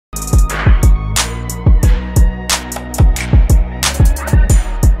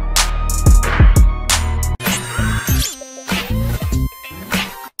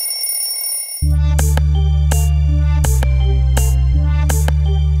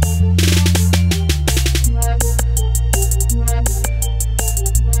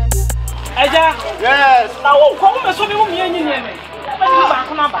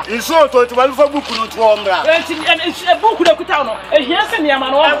Inso to ba fa book no to omra. Book no kuta no. Ehia se ne ama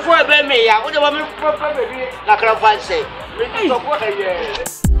no. Afo e be me ya. Wo de ba me papa be na kra fa se. Me to ko ye.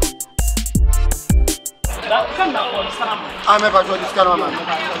 Da kan na on sana. Ame ba to dis kana man.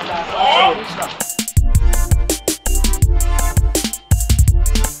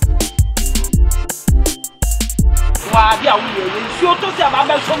 Wa bia wo ye. Si o to se aba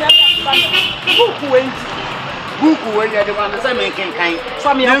be so me. Book we nti. Buku we ya de man say me kenkan.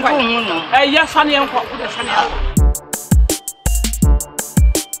 Fa me enko. Ya fa ne enko. Wo de fa ne enko.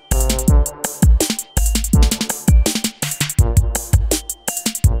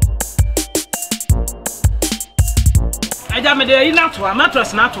 Aja me de yi na to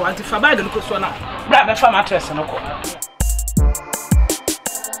mattress na to anti fa bag no ko so na. Bra be fa mattress no ko.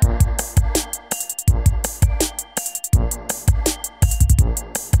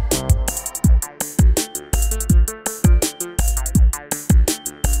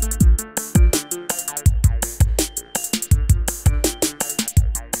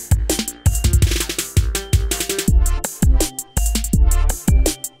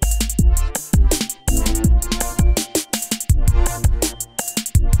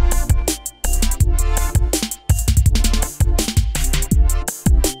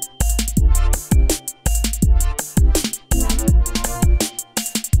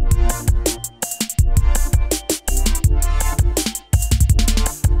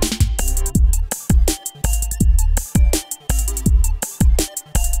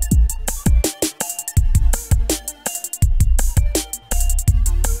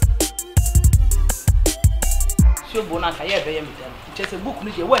 Bona ka ye be ye metem chese book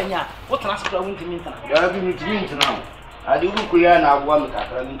ni je wanya wo transfer wo ntimi ntana ya bi ntimi ntana ade book ya na aboa me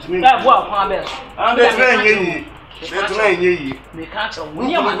kakra ntimi na aboa kwa be so ande tren ye yi me ka cha wo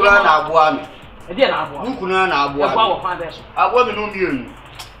ni ma na aboa me e de na aboa book na aboa aboa wo kwa be so aboa me no mienu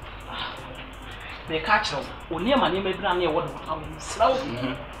me ka cha wo ni ma ni me bra na ye wo do ta wo srawo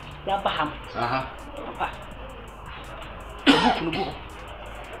ya baham papa book no book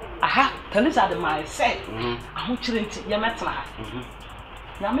aha talisa de my say aho kire nti ye metena ha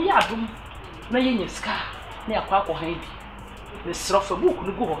na me ya adum na ye nyeska na yakwa akọ han bi le srofa book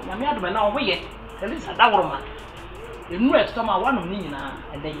no go ho na me adum na wo ye talisa da woroma enu eto ma wanom ni nyina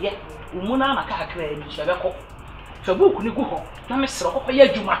ende ye umu na na ka akra ni hwebe ko fa book no go ho na me sro ko ye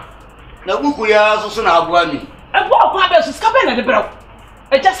adwuma na book ya so na aboa mi aboa kwa be so ska be na de braw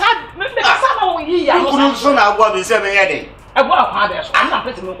e just me ka sa na wo yi ya book no so na aboa mi se me ye de ebo akwa be so ana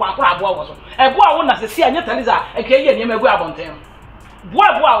pete me kwa akwa abo wo so ebo awo na sesi anya taliza ekeye ne megu abonten bo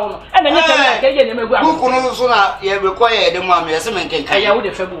awo no ena nya taliza ekeye ne megu abonten buku no so na ye be ko ye de mu am ye se men kenkan aya wo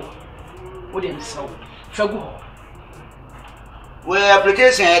de fagu wo de msawo fagu we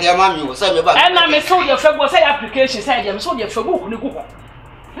application ye de ma mi wo se me ba ena me so de fagu say application say de me so de fagu ku ni ku ho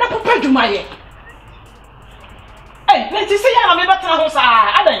na papa dwuma ye ne ti se ya na me beta ho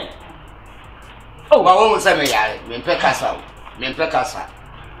sa adan oh wa wo se me yare me pe kasa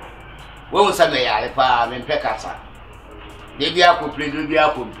wo se me yare pa me pe kasa de bia ko play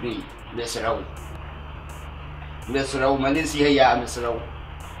me serawo mane si he ya me serawo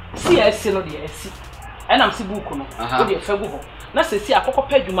si esi no de esi enam si buku no wo de fagu ho na se si akoko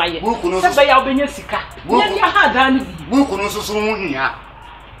pa dwuma ye se be ya obenya sika nya dia ha dan ni buku no so ho hia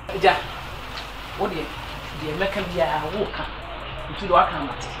ja wo de meka bia wo ka ntu do aka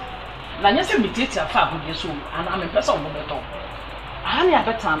mate na nya se mititi afa agodie so ana me pesa wo beto aha ne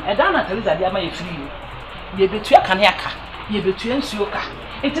abetam e dan na taliza dia ma ye free ye betu aka ne aka ye betu ensuo ka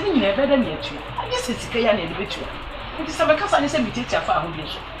etini nyina ebe da ne etu anye se sika ya na ebe betu nti se beka sa ne se mititi afa agodie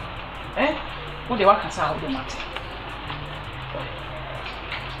so wo de waka sa wo de mate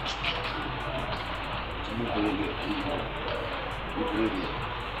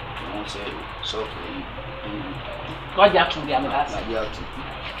God ya tu dia me asa ya tu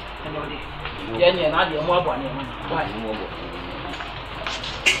ye na de mo abo ne mo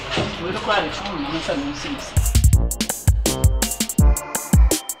we ko ali fu mo sa no sis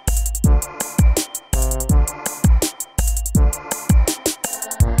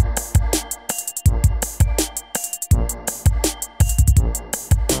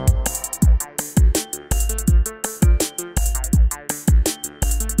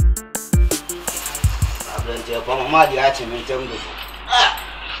mama di ache mentemdo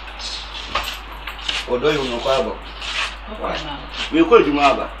odo yo no kwa bo we ko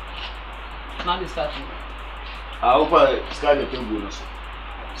juma ba na di start o pa start the table no so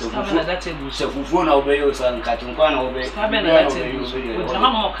se fufu na obe yo san katinkwa na obe skabe na table o jama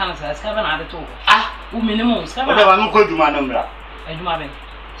mo kan sa skabe na adeto o minimum skabe na ba ko juma no mra ejuma ben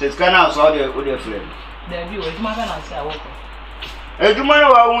se skana so o de friend da bi o ejuma ben na se awoko Eduma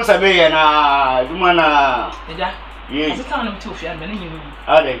wa wu sabe ye na eduma na eja yes ase tan na mti ofia me nyi mu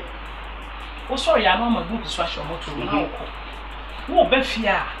ade wo sorry ya no ma book so ahwe moto na wo ko wo ba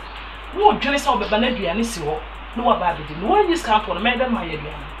fia wo dwene sa wo beba na aduane si ho no wa ba bedi no wo nyi scamp no me be ma ye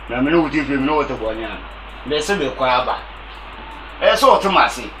aduane na me no wuti fi me no wote bonya be se be kwa aba so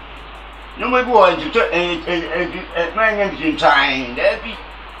otomasi no me bi wo njuto ma nya bi time da bi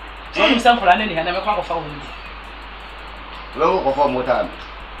so mi san fora na ni ha na me kwa ko fa wo ni lo ko fa mota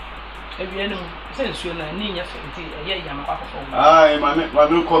ebi enu se nsuo na ni nya fe nti eye ya me kwa ko fa wo ai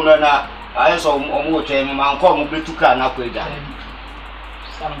mami ko na ai so omo che me man ko mo betuka na ko eja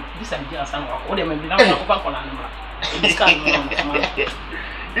sam bisa ndia san wa o de me bi na ko fa ko na ni mra diska no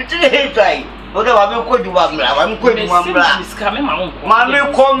It's a try. What do I go do? I'm going to Mammy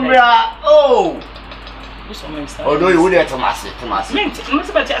Combra. Oh, although you would have Thomas. I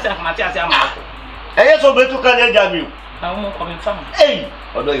guess I'll be to Canada. I won't come in from. Hey,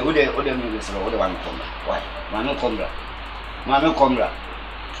 although you would have one Combra. Why? Mammy Combra. Mammy Combra.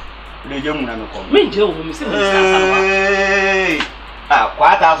 The young man come. Me, Joe, hey,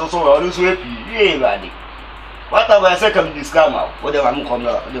 quite as so always happy. What have I said? Come discount now. What do I come?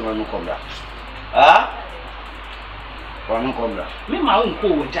 Ah? One come. Me, my own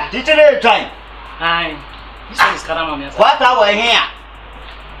cool. Did you time? Aye. This is Carama. What are we here?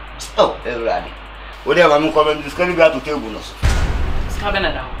 Oh, everybody. What do I come? Discount to table.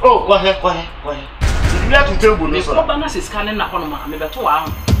 Oh, go ahead. You have to table. This bonus is scanning upon my maybe 2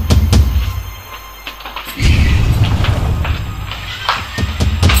 hours.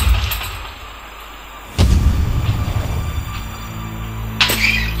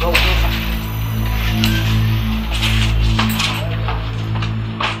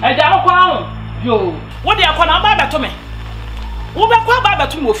 Eja kwa yo wo de akwa na ba beto me wo be kwa ba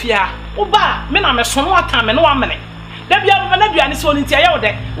beto mo fia wo ba me na me so no atan me no wa mene da bia me na duane so ni ntia ye wo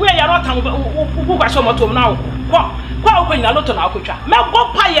de wo ye yaro atan wo kwa so moto na wo kwa wo nyina loto na akotwa me go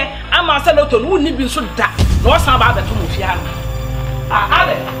paye ama se loto no ni bi so da na wo san ba beto mo fia no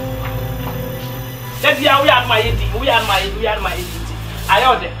ale da bia wo ya ma ye di wo ya ma ye di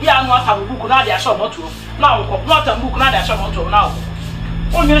ayo de ya no atan buku na de aso moto na wo ko atan buku na de aso moto na wo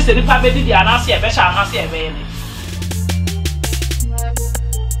on you say the papa did the anasi e be sha anasi e be ni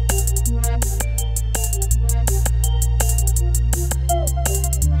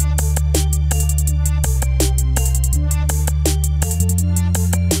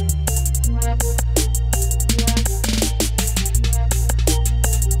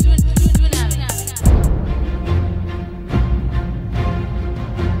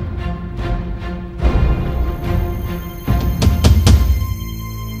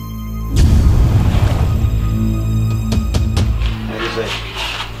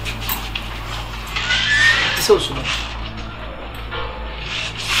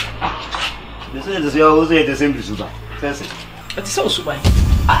This is always the same Bisuba. Says it. But it's so super.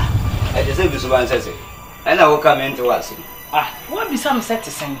 At the same Bisuba says it. And I will come into us. What be some set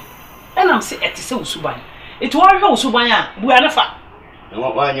to sing? And I'm say at the same Suban. It was no Subaya, Buanafa. And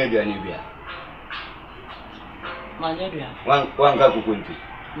what one year do you be? My nephew. One cup country.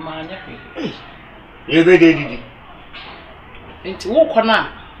 My nephew. You be did into walk on now.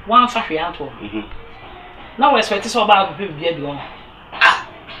 One factory out. Now I swear to so about the baby.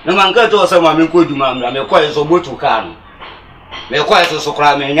 No man go to some woman could do, mamma. I'm quite so much to come. May quite so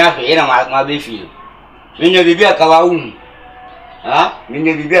cry me nothing in my baby. When you be a caloon, when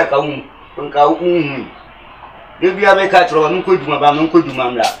you be a caloon, you be a make a trouble, could do my mamma, could do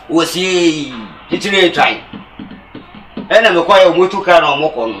mamma. Was he? It's a time. And I'm quite a motor car or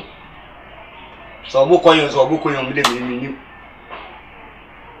mokon. So book on your book on your living you.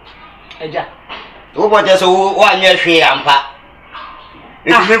 Eja. What just 1 year share and pa.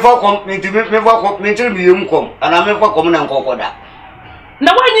 It may come into me, come, and I may come and go for that.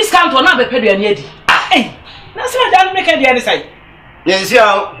 Now, when you scan to another pedia yeti. Hey, that's what I make the other side. Yes, you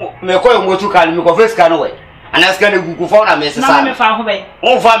may call you to carry me for first can away. And I scan a good for a mess. I'm found away.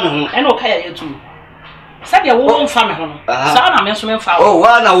 Oh, family, and okay, you too. Said your own family. Son, I'm mentioning for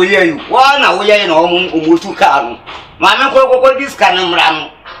one I will hear you. One I will hear no to car. Mamma go this can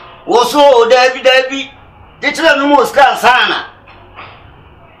run. Also, Debbie, the children most can sana.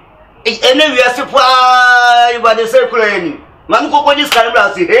 And then we are surprised by the circle. Man, go for this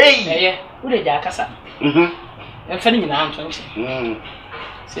camera. Say, hey, who did Jacassa? And Fanny in Anton.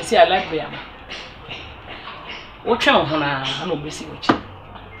 Say, I like them. What channel? I'm not busy with you.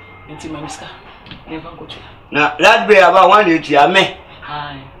 Into my mister. Never go to now. That be about 1 year. I may.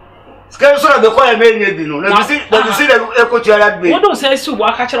 Aye. Scarce of the choir may be no. Let me see the echo to that. What don't say so?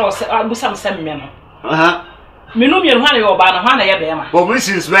 What catcher or some men? Minum your honey or banana, Yabama. But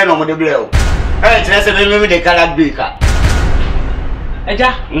Mrs. Van on the bill. I tell me the colored baker.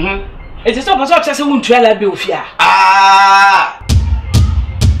 Eja, it is not such as a moon trailer bill fear. Ah,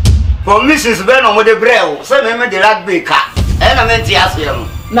 for Mrs. Van on the braille, send him the rat baker. And I meant to ask him.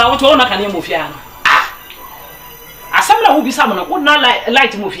 Now, what on I can move here? Ah, as someone who be someone would not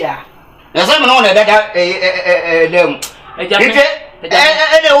like to move here. There's someone on that them. And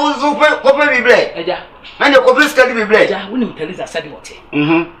there was open replay. And the copies can be bled. I wouldn't tell us said what.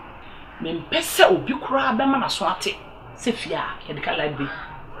 Men Pessa will be crab and man swati. Sophia, can the color be?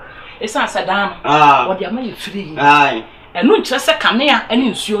 It's not Saddam. What you may free. Aye. And no just a canea and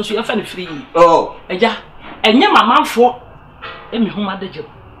insurance you are free. Oh, and yeah, my man for Emmy whom I did you.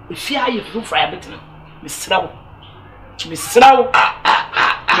 If you are you feel for a bit, Miss Slow. Miss Slow,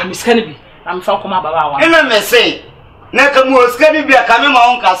 Miss Kennedy, I'm from Baba. And I may say, Nakamu Kennedy are coming my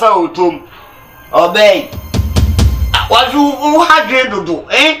own castle to obey. What you had to do,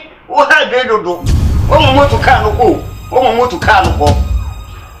 eh? What had to do? Oh, more to Kano. Oh, more to Kano.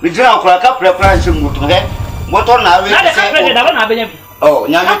 We drown crack up preparation. What on our way? Oh,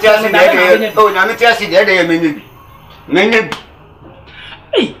 Namitias, oh, Namitias, the other minute. Many.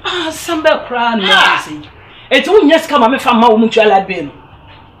 Hey, somebody crying. It's all yes, come on, from my mutual had been.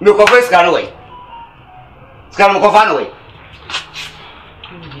 Look of us, Scanaway. Scanaway.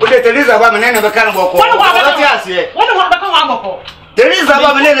 But there is a woman in the cannibal. What about there is a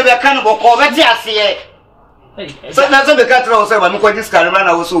woman in the cannibal. What yes, so that's the cat also. I'm quite this caravan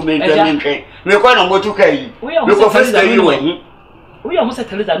also made me. We're quite on what to carry. We almost tell us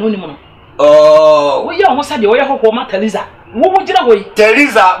anonymous. Oh, we almost had the way of Homa Teresa. What would you know?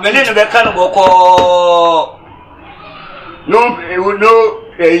 Teresa, Melina the cannibal. No, it would know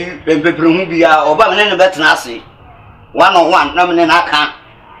a Pepperumia or Banana Betnasi. 1 on 1, nominate I can't.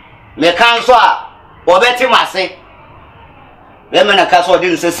 Me can't or Betty Massey. Lemon a castle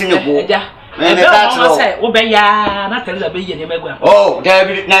didn't say Singapore. Oh,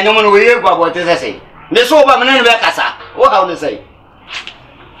 David, now no one will hear what I say. They saw Banana Casa. What how to say?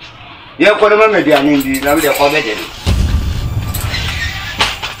 You have got a memory, I mean, you know, they're forbidden.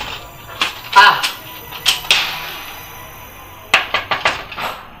 Ah.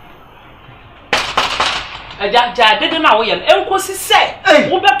 I didn't know when Uncle said,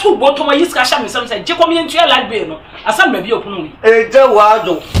 "What about 2 bottom of his cash? Some said, Jacob and Chia like Beno. A son may be open. A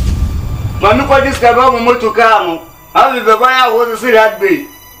wild. Mamma, what is Cabamo to come? How will the buyer was a city at bay?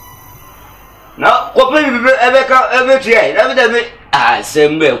 Now, what will you ever try? Evidently, I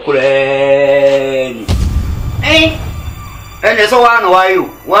send me eh? And it's one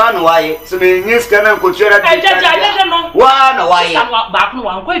why, so many can uncle share at one why. Back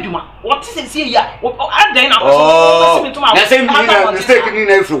one, where do you want? What is it here? I'm then mistaken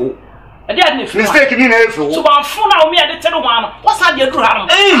in a fool. I didn't mistaken in a fool. So I'm full now, me at the telegram. What's that you do?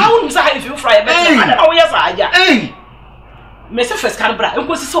 I wouldn't say if you fry a better. Oh, yes, I Mr. Fescabra, it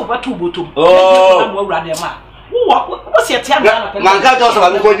was so bad to bottom. Oh, what's your time? Man can't also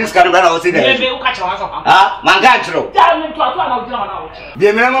have this kind of house in there. Ah, man can't throw.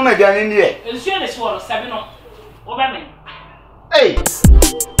 The minimum down in the air. It's really swallow 7 over me. Hey!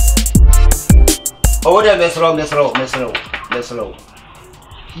 Oh, that's wrong, that's wrong, that's wrong, that's wrong.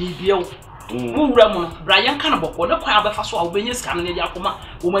 Bill, who Ramon, Brian Cannibal, or the crowd of us when you're scanning the Yakuma,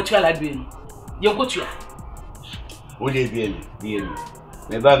 who might tell I been. You go to you. Would it be?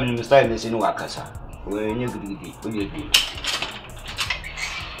 Maybe I'm in the style in Wakasa. When you be.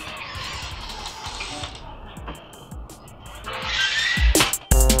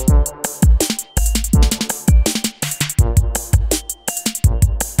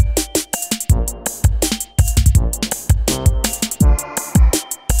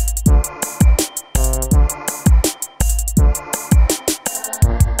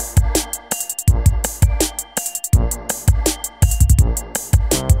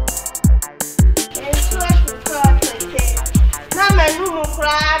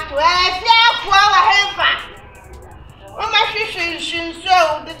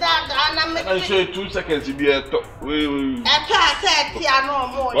 I say 2 seconds to be a top. We one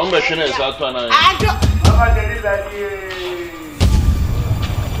machine is out to an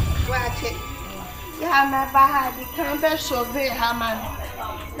I never had the campus of the Haman.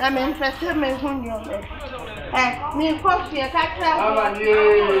 I'm interested in whom you are. Me, coffee, a cat, a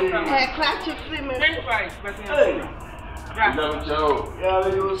class of free me.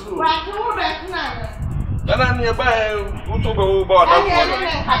 And I'm nearby. Who took about that?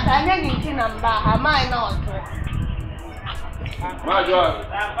 I didn't think I'm back. I might not. My God.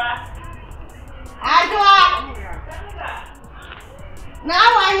 Now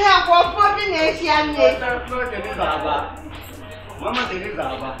I have what for the nation. Mama Teresa.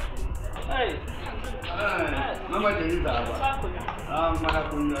 Hey. Mama Teresa.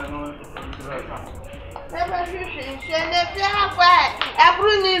 Never fish, and if you have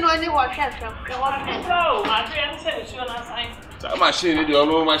every only wash. So, my friend says you're not saying. Machine, the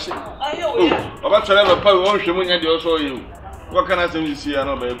old machine. Oh, yeah. About to have a power one show when you saw you. What can I say you see? I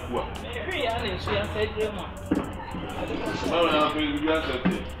know very poor. Maybe I didn't see a fed game.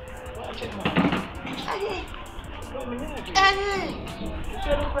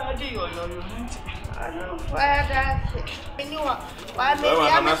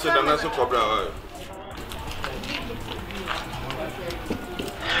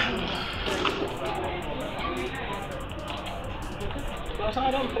 I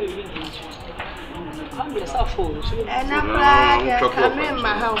don't pay you. I'm just a fool. And I'm glad you're coming in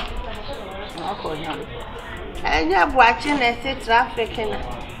my house. I'll call him. And you're watching a traffic in a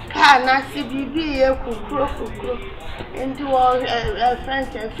car, Nancy BB, a cook, into all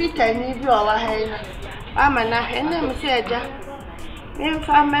friends and fit and leave you over here. I'm an ahena, said that. If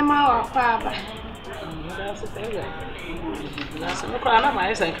I remember our father. That's a failure. That's a crown of my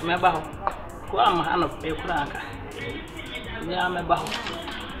eyes and come about. Go on, hand of a crank. Yeah, I'm about.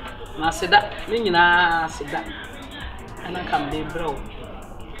 I said that, meaning I said that. And I come be broke.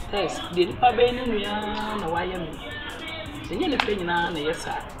 Yes, did Papa Benny and why am I? Singing a penny and yes,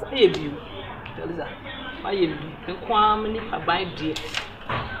 sir. Why have you? Tell that. Why you and Kwame if I buy dear?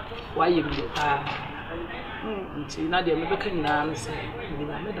 Why you? Until now, they're looking now and say,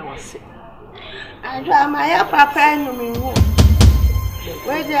 I was sick. I draw my papa and me.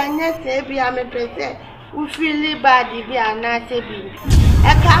 Where the next baby I'm a present, who feel bad if you are not a baby.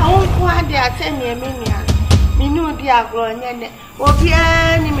 I can't want the assembly. Me know dear growing and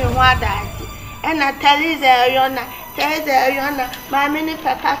Obiani what I see. And I tell you the my mini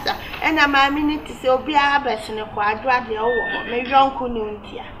papa, and a my minute is Obia Besson, a quadra the old, maybe Uncle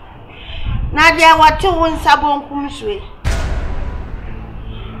Nuntia. Now there were 2 sabon kumswe.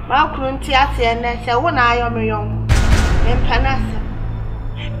 Malcruntia and I say, 1 eye on my young. And Panasa.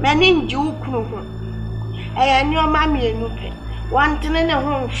 Many Jew crew. I knew mammy and Nupe. One thing in a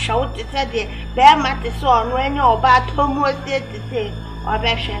home shout is a day, bear matter so when you're about home was dead to say, or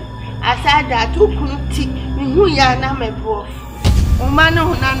version. I said that 2 couldn't tick, who ya name a boss.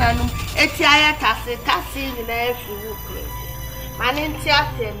 Umano Nananum, Etia Tassi in the air for you. My name is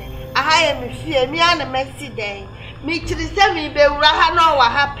I am fear me and a messy day. Me to the semi be Rahano or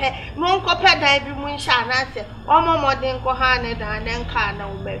happy, no copper diving winshan answer, or more than Kohana and then Kana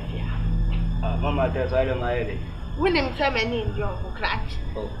Mafia. Mama tells I don't mind. William Semen in your crash.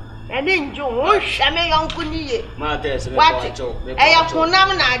 And in June, Shame Uncle Ye. Martes, what? I have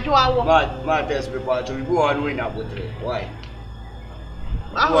Punamana do our Martes before to go on win up with it. Why?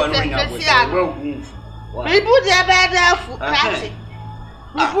 I was we put their bed there for classic.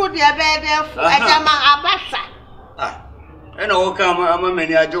 We put their bed there for Abasa. And all come a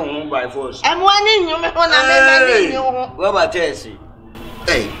many I don't by force. And one in you, what about Tessie?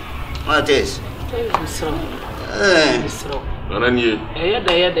 Hey, Martes.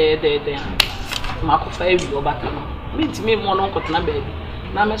 Marco 5 or back. Meet me more on cotton baby.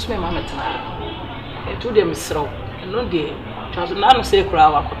 Now, Miss Mamma, and to them is so. And no dear, just none say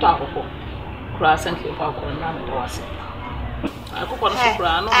crowd or cotton. Cross and keep our corner. I cook on a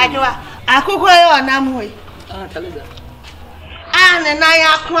crown. I cook on Namway. Tell you that. And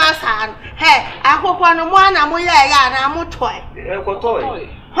I cross hand. Hey, I cook on one and I'm toy. Toy.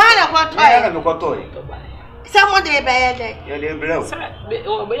 Someone they bear day.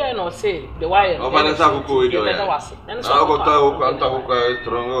 Oh, but I know say the wire. Oh, but that's how we do it. And so I'll talk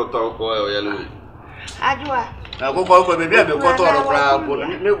strong talk yellow. Adwoa'S. I go for the baby, got all of crowd,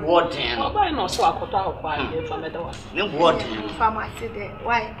 no water. Oh, I know so I got out quiet from Adwoa'S. No water. Pharmacy there.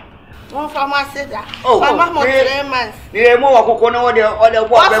 Why? One pharmacy there. Oh, Mamma, 3 months. Near more coconut or the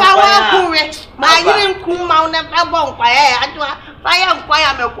water. My young cool mount and bone fire. Adwoa'S. Fire and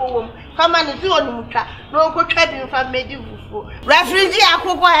fire, my poem. Come on, do no good trading from medieval. Refugee, I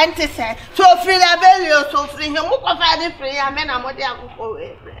could go and say, so free the belly, so free him. What of the free? I mean, I'm what they are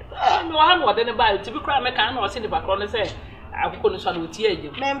going no, I'm not anybody to be crying. I can't see the background and say, I couldn't start with tear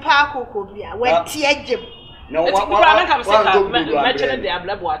you. Men Park could be a wet tear Jim. No, what I'm saying, mentioning the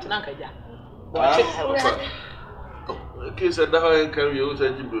Abrewa and Ankaja. Kiss at the high and carry you,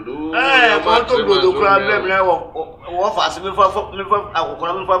 said you do. I want to go to crowd level or fast before me.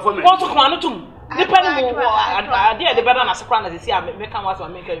 What to come to? Depending on what idea the better as a crown as I make come what I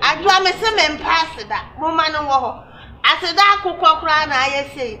make. I do a men pass that woman or war. As a dark cook crown, I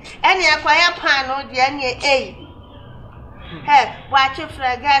say, any acquire pan or the any aid. Hey, watch it for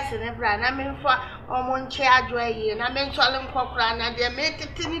a gas in a brand. I mean, for almost Adwoa'S, and I mean, Solemn Cochran, and they made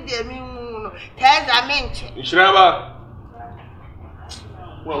it to me, dear moon. Tell I mention. Shraba.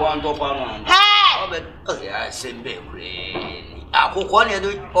 Well, one top man. Hey! Oh, yeah, I said, baby. I could call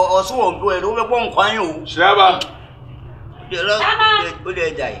you also won't do it over one coin. Shraba. Good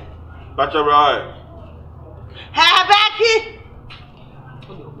day. But you're right. Hey, Becky!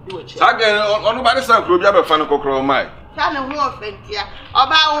 Again, on nobody's son could be a fan of Cockroach, Mike. Tell them more, Fentia.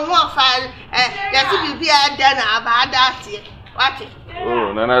 About 1 file, yes, be a dinner about that. Watch it.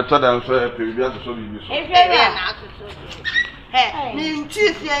 Oh, then I told them so happy to show you. Hey, me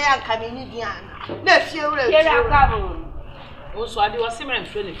chief, I am coming in. Let's hear it. Also, I do a similar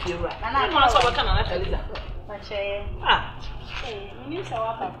friend if you're right. And I saw what kind of letter. Ah, you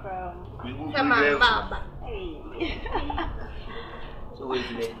saw a crown. Come on, Baba. So, what?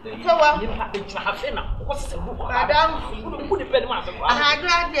 You have to have enough. What's the book? I don't put the pen. I had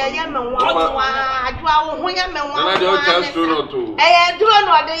a young man, I draw one young man. I don't trust you. I don't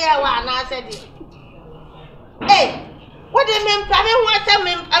know what they are. I said, hey, what do you mean? I don't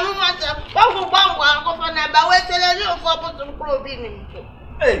want to go for number. Wait till I don't go for some probing.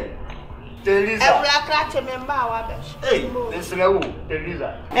 Hey, Teresa. Every crack to member our best. Hey, this is Teresa.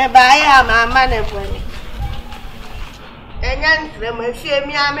 Never I am a man of money. And then, my fear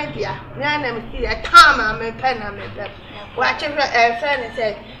me, I may be a time, I may pen, I may bet. Watch a friend and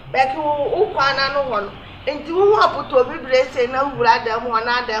say, Becky, who can no one. And you want to put to a blessed and no blood, them one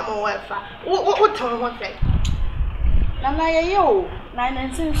other more. What told one thing? Nana, you, 9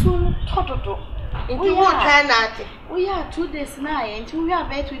 and 10 soon, Toto. We won't turn at it. We are 2 days now, and we are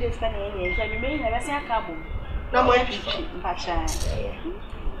very 2 days spending, and we may never see a cabo. No more,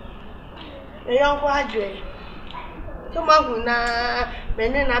 the young graduate. Tomahuna,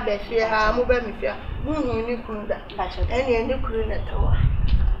 Benena Befia, Mubemifia, Munikunda, any Nikurina.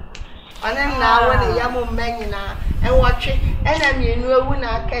 And then now, when a young man and watch it, and I mean, no one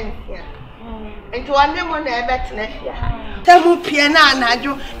I can hear. And to one one ever next year. Tamu Piana,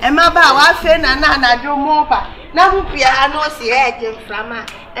 Nadu, and my bow, friend and Nadu Mopa. Now, Piano, see it from her,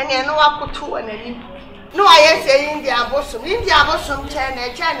 and you know I could 2 and a leap. No, I say India bosom,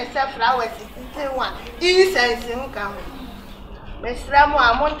 China, flowers. One incense in come. Miss Ramo,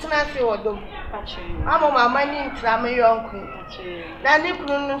 I want to see what do. I'm on my money in Tramayon Queen. Nanny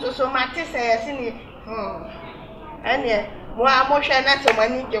Prunus so much says in it. And yet, more motion as a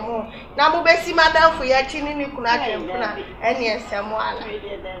money to more. Now, Bessie, madam, for your chin in the Kunaka, and yes, Samuel.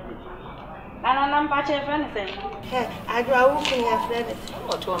 And I'm patching anything. I do a working your friend.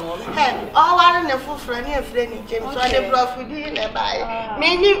 All one in a full friend, your friend, James, so they brought with you by.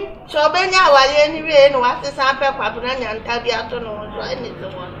 Meaning, so Benya, while anyway, and what the sample Papana and Tabiato or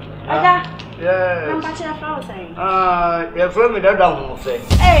anything. Yeah, I'm patching a flower saying. You're from me, that don't say.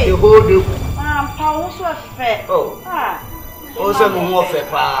 Hey, you hold you. Paul's fair. Oh, also more fair.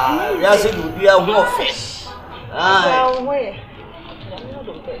 Yes, it would be a more fair. Ah, where?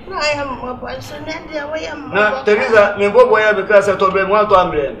 I am a person, and there I am. Teresa, me go where because I told them what to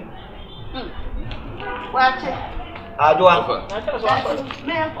umbrella. Watch it. Adwoa'S. I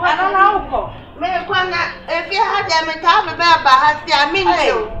don't know. If you had them a time about has the mean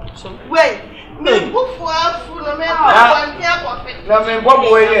wait, me who for a fool of men. Now, me go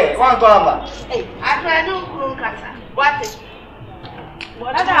where one to umbrella. I try no casa. Watch it.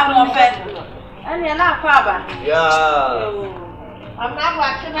 What I'm fed. And you're not Papa. Yeah. I'm not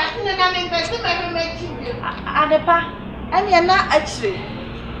watching. I think I'm in bed. I'm making you. Adepa, and you're not actually.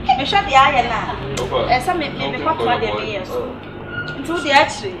 You shut the eye now. And some maybe what for the years. Into the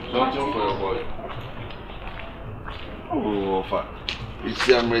actually. Something for your boy. Oh, fuck. It's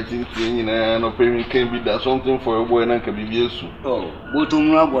I'm waiting to you and no payment can be that something for your boy and can be yes. Oh, but to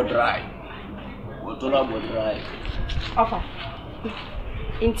rubber dry. What to rubber dry. Offer.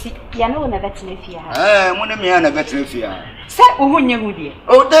 Inti, you know, never to me fear. One of me and a better fear. Say, who knew you?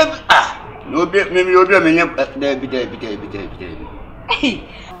 Oh, no, maybe you'll be a minute.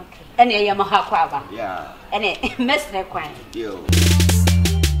 And I am a half. Yeah, and it messed their crime. you.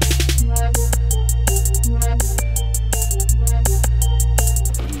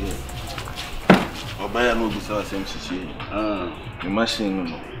 Obaya no bisa asem sisi. The machine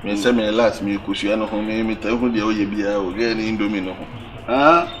no. Me say me last me kusu no ho me ta hu de oye bia o ge ni indomie no ho.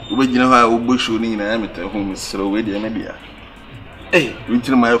 We gina ha o gbosho ni na me ta hu me sero we de me bia. Eh, we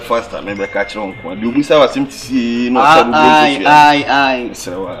tell my faster me be catch on ko. The obisa asem sisi no sabu kusu. Ai.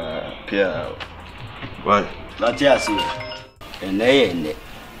 Sero pia. Why? Lati asi. Ene.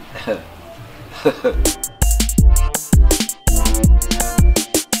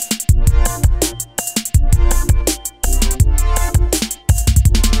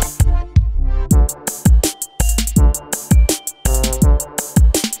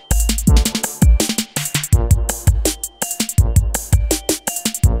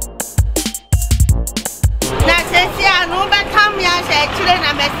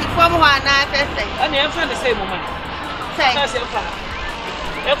 from one I say. And you find the same woman. Say, that's your father.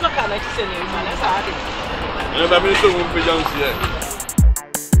 Ever can I say, man, that's how I did. I'm so young here.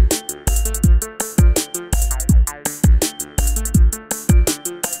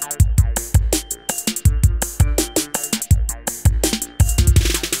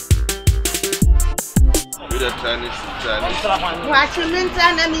 Watch him in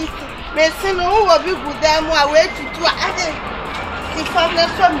Tanami. Messing who will be good them away to do other. He found us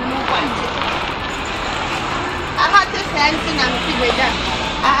from you. I have to send him and see with them.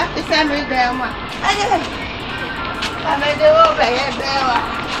 I have to send with them. I made the over here.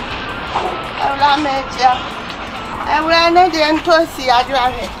 I met you. I ran again to see I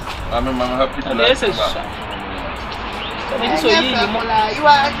drive it. I'm happy to let you. You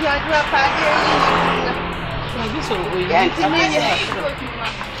are your party. So we can't see me.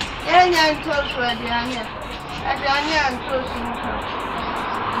 And I'm close to Adriana. Adriana and close to her.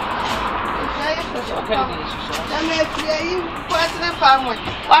 Let me play you quarter family.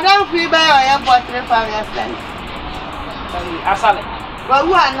 What don't we buy a quarter family friend? Asale. Well,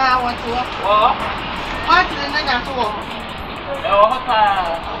 who are now want to work? Oh, What is another war? oh,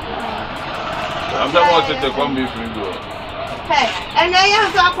 I'm not wanting to come with you. Hey, and I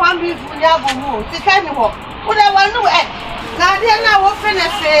have to come before you have a move. The kind of work. What I want to add. Now, they are now open a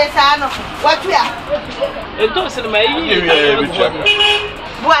face. I know what we are. it doesn't make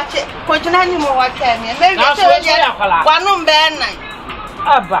Watch it. Put an animal what time. Maybe one on bad night.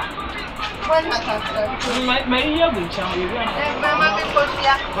 Abba. When I can May you be changing?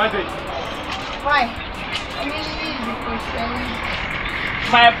 Why?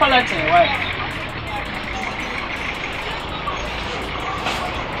 My apology, why?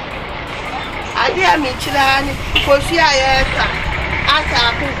 I dear me, Chilani, for she I asked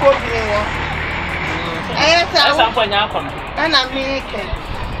her to go me. And I'm making.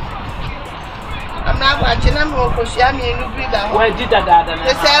 I'm not watching them for she I mean, where did that?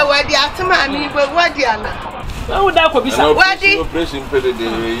 They say, where the Atamami, but what the other? Oh, that could be some operation for the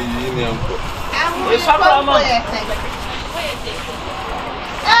union. It's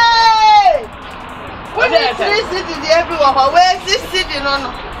hey! What is this city everywhere? Where is this city? No.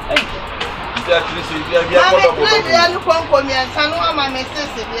 I'm glad you can't come here. I'm my message.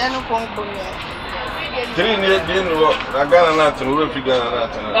 You can't come here. 3 years, you know, I got a lot to figure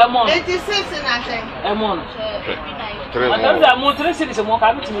out. 86 and I think. I'm on. 3 I'm more 3 cities and more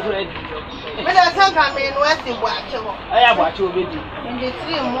coming to me. But I think I'm in West Watchable. I have watched you with you. In the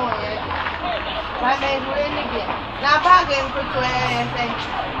 3 more. My name will again. Now, bargain put to anything.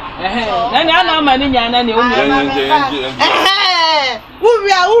 I know my name and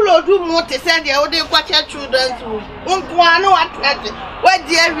we are all do more to send the old watcher children to one what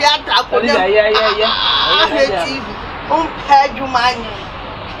dear we are talking. Had you mind?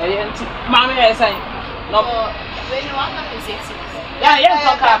 Mammy, I say, no, when you want to 6. Yeah,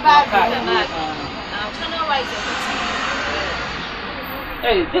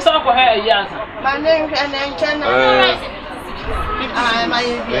 hey, this all for her, yes. My name and I'm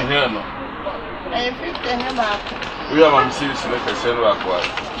I am 15 about. We are on serious like a cell of what?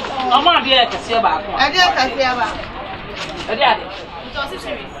 No, my dear, I see about. I didn't see about.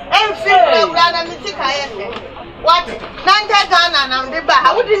 I'm feeling rather mystic. What? Nanta Ghana and the bar.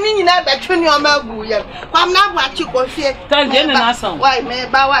 I wouldn't mean that between your mabuya. I'm not what you go see. Tell Jen and us. Why, may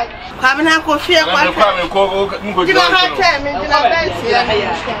by why? I'm not go fear. I'm not but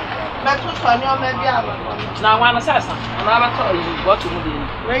now, one assassin, and I will tell you what to do.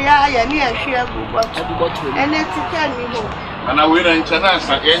 We are near share what and it's tell me. And I will in China, and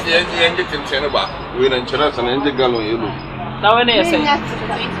get in China. We're in China and the gallows. Now, when they say,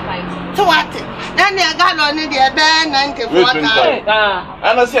 so what? Then they got on the band 94.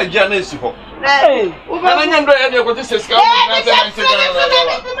 And I said, Janice, hey, and I remember any of this is coming.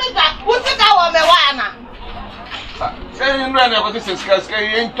 What's the hour, Mewana? Saying, what this is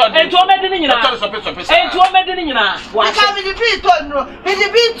cascading. And to a medicine, and to a medicine. What can we be told? Did you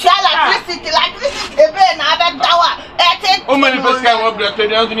be electricity like this is a bed and a tower? Oh, many first can work that they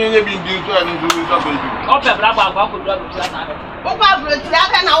don't need to be due to an injury. Okay, Brabba, could drop it. Over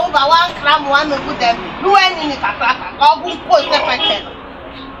one cram, one with them. No any Kaka, or who put the packet.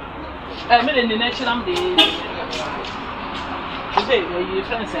 I made in the national day. Today, your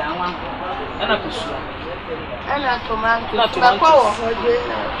friends say, I want and I push. And I command not to my power.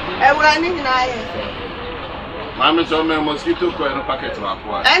 I will need an Mamma told me mosquito coil a packet of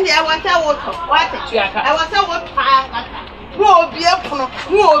aqua. and I was a water. What? I was a water. Who be up,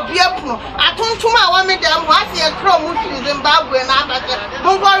 who be up. I told to my woman, I'm watching a crow in Zimbabwe and I'm at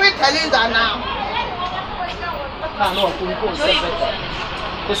don't worry, tell you that now.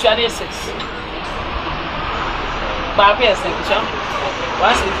 Because you are 6. Barbie is saying,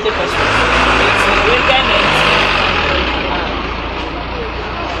 once you take us, it's a weekend.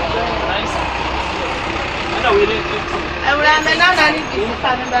 Nice. I know we didn't do it. I will have another need to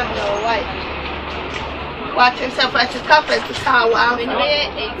find a member of white. Watch yourself at the carpet to tower.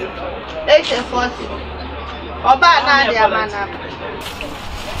 8 and 40. Or bad idea, man.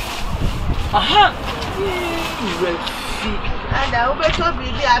 Aha! And I will to be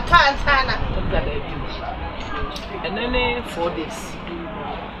the Atana. And then 4 days.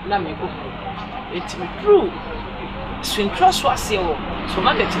 Let me go. It's true. Swing trust was here. So,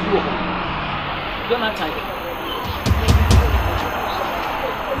 market to go. Jonathan.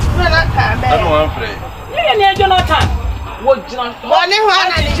 I don't want to play. Yeah, Jonathan. What Jonathan? One and I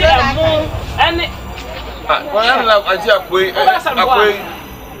see a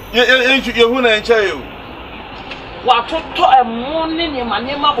child. What to a morning in my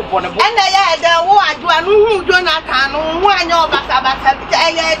name up upon a book. And I had a war, who Jonathan, one of us,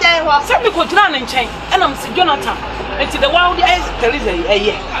 Some could run and change, and I'm saying Jonathan. It's the wild eyes, Teresa, a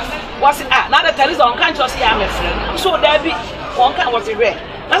year. Was it not a Teresa on conscious? I'm a friend. So there be one kind was a rare.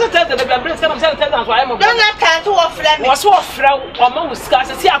 As I tell the Gabriel, I'm telling them why I'm a Jonathan to a friend was so afraid or most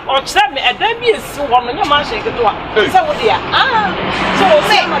scarcity or trap me, and then be so one on your man shake it to her. So, dear, so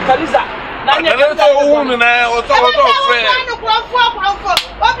say, Teresa. I never told and I was all friend.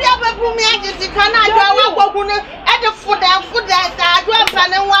 What the other room agency cannot go at the foot and foot that I don't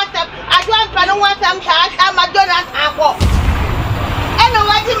want them. I don't want them to have my Jonathan. And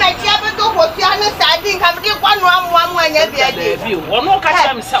what you make ever do was the other side. I think I'm doing one when you one more catch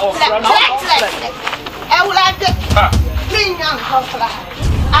himself. I will have to clean young coffee.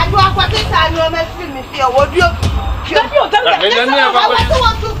 I do what this I know my film if you would you. No,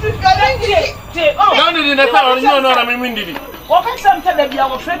 I mean, what can some tell you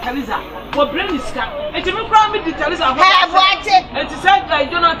our friend Teresa? What brain is scam? It's a crime with Teresa. Have watched and to say like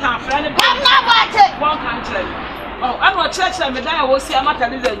Jonathan, friend, I'm not watching one country. Oh, I'm not church and I will see a matter.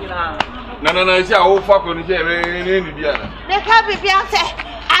 No, it's our old fuck on the Indiana. They can't be Beyonce.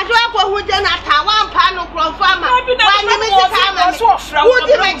 I don't know who Jonathan, one panel from farmer. Why you miss the time? Who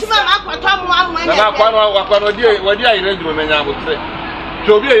did my mama for Tom one when I read when I would say.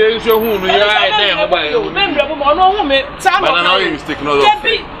 So be a show whom you are by you. Remember, no woman, some of you stick no.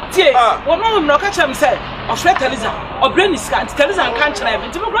 One woman, no catch him said, or Fred Teresa, or Brenny Scott, Teresa and Country,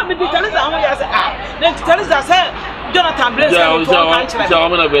 and to grab me, Teresa, then Teresa said, Jonathan Blaze, I will tell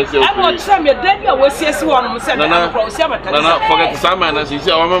me, then you will see us one, said, forget some man as he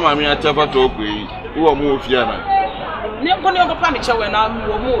said, oh, mamma, I tell her to agree, who are more Fiana. Never know the furniture when I'm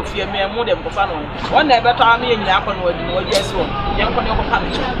more fear me more than Buffalo. One never told me in Japan or yes, young on your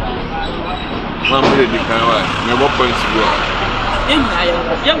furniture. One minute, you can never points to go.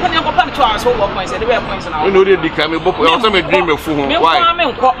 Young on your furniture, so what points at the way points now. You know, they become a book, also a dream of whom. Why? I'm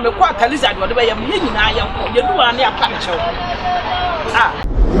in court, me quite a lizard, what I am meaning. I am you do on your furniture. Ah.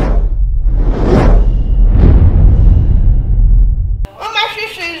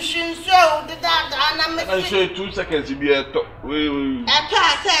 I say 2 seconds to be a top.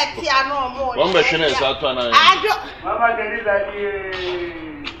 I said, I know more. One machine is out on I don't. Mama, there is a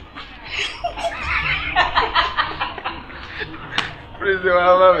Please, you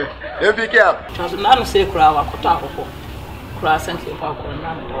if you cap. I was not say crowd, I could talk for cross and keep up on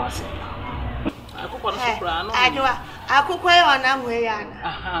us. I could play on that way.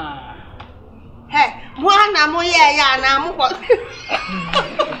 Aha. Hey, one, I'm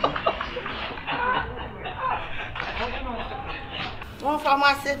one from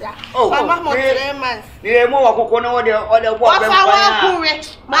my sister. Oh, Mamma, 3 months. The more cocoa or the water.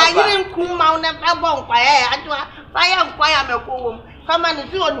 My young cool mount and a bomb fire. I do fire fire a poem. Come on,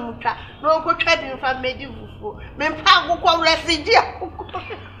 it's your nutra. No good trading from medieval. Men Pago come refugee.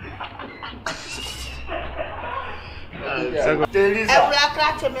 Every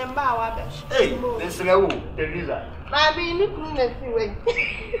crack member, hey, this is no Teresa. Maybe you couldn't see way.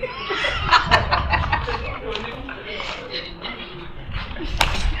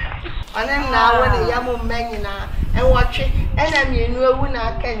 And then now, when a young man and watch it, and I mean, you will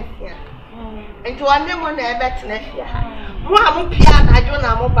not can hear. And to one day, when I bet next year, Mamma Pian, I don't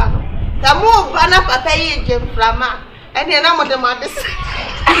know about the more banner pay Jim Flama, and then I'm on the mother's.